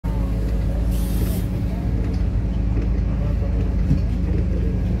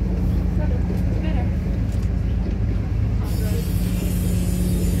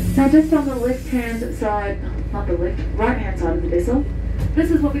just on the left-hand side, not the left, right-hand side of the vessel,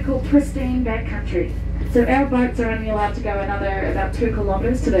 this is what we call pristine backcountry. So our boats are only allowed to go another about 2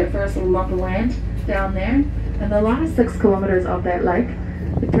 kilometres to that first little lump of land down there. And the last 6 kilometres of that lake,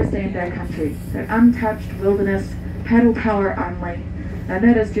 the pristine backcountry. So untouched wilderness, paddle power only. And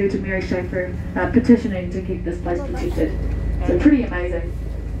that is due to Mary Schaefer petitioning to keep this place protected. So pretty amazing.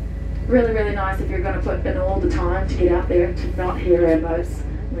 Really, really nice if you're going to put in all the time to get out there to not hear our boats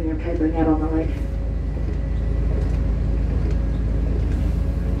when you're paddling out on the lake.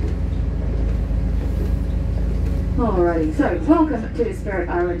 Alrighty, so welcome to Spirit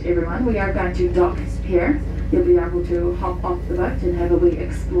Island, everyone. We are going to dock here. You'll be able to hop off the boat and have a wee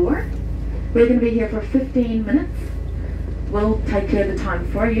explore. We're going to be here for 15 minutes. We'll take care of the time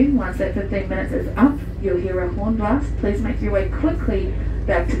for you. Once that 15 minutes is up, you'll hear a horn blast. Please make your way quickly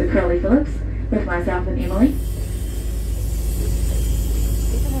back to the Curly Phillips with myself and Emily.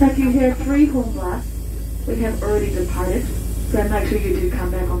 If you hear 3 horn blasts, we have already departed, so make sure you do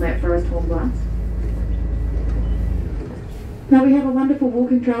come back on that first horn blast. Now we have a wonderful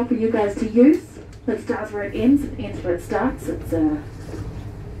walking trail for you guys to use. It starts where it ends and ends where it starts. It's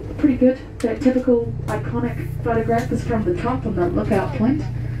pretty good. That typical iconic photograph is from the top on the lookout point.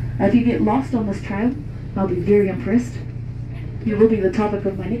 If you get lost on this trail, I'll be very impressed. You will be the topic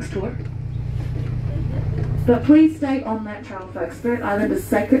of my next tour. But please stay on that trail, folks. Spirit Island is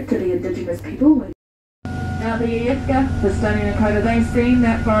sacred to the Indigenous people. Now the Yefka, the Stony Nakota, they've seen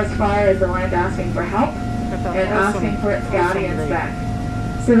that forest fire as the land asking for help and asking for its guardians back.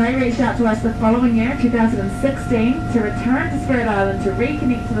 So they reached out to us the following year, 2016, to return to Spirit Island, to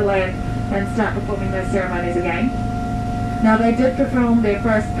reconnect to the land and start performing those ceremonies again. Now they did perform their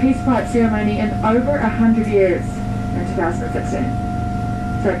first peace pipe ceremony in over 100 years in 2016.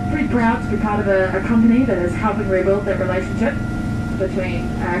 So pretty proud to be part of a company that is helping rebuild that relationship between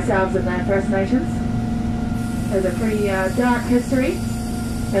ourselves and the First Nations. There's a pretty dark history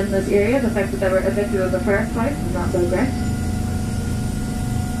in this area. The fact that they were evicted in the first place is not so great.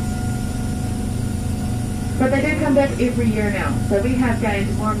 But they do come back every year now. So we have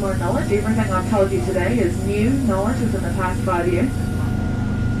gained more and more knowledge. Everything I've told you today is new knowledge within the past 5 years.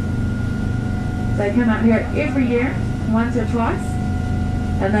 They come out here every year, once or twice.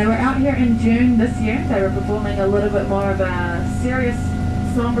 And they were out here in June this year. They were performing a little bit more of a serious,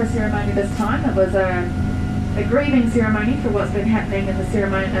 somber ceremony this time. It was a grieving ceremony for what's been happening in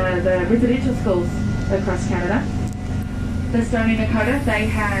the residential schools across Canada. The Stony Nakota, they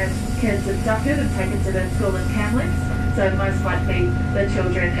had kids abducted and taken to the school in Kamloops, so most likely the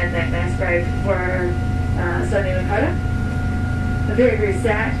children in that mass grave were Stony Nakota. Very, very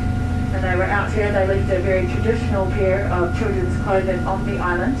sad, and they were out here. They left a very traditional pair of children's clothing on the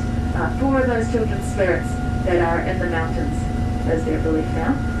island for those children's spirits that are in the mountains, as their belief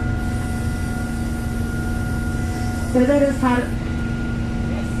now. So that is part